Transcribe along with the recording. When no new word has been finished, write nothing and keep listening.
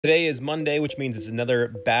Today is Monday, which means it's another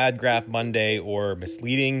bad graph Monday or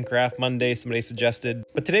misleading graph Monday, somebody suggested.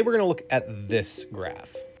 But today we're going to look at this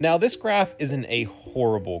graph. Now, this graph isn't a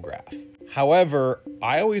horrible graph. However,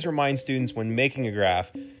 I always remind students when making a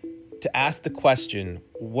graph to ask the question,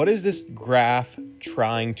 what is this graph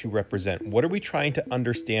trying to represent? What are we trying to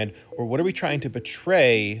understand, or what are we trying to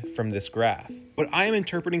portray from this graph? What I am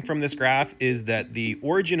interpreting from this graph is that the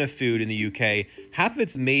origin of food in the UK, half of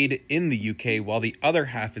it's made in the UK while the other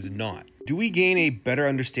half is not. Do we gain a better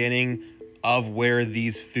understanding of where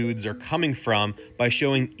these foods are coming from by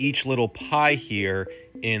showing each little pie here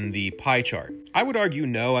in the pie chart? I would argue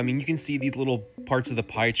no. I mean, you can see these little parts of the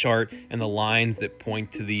pie chart and the lines that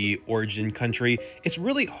point to the origin country. It's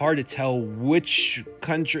really hard to tell which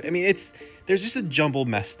country. I mean, there's just a jumbled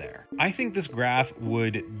mess there. I think this graph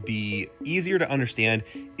would be easier to understand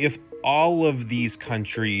if all of these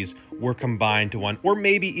countries were combined to one, or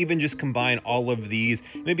maybe even just combine all of these,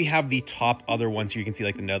 maybe have the top other ones here. You can see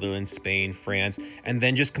like the Netherlands, Spain, France, and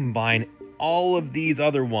then just combine all of these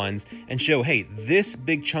other ones and show, hey, this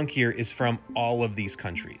big chunk here is from all of these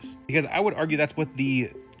countries. Because I would argue that's what the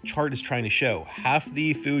chart is trying to show. Half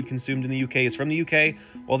the food consumed in the UK is from the UK,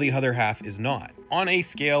 while the other half is not. On a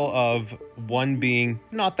scale of 1 being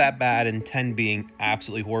not that bad and 10 being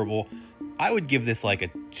absolutely horrible, I would give this like a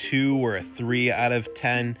 2 or a 3 out of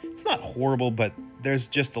 10. It's not horrible, but there's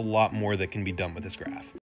just a lot more that can be done with this graph.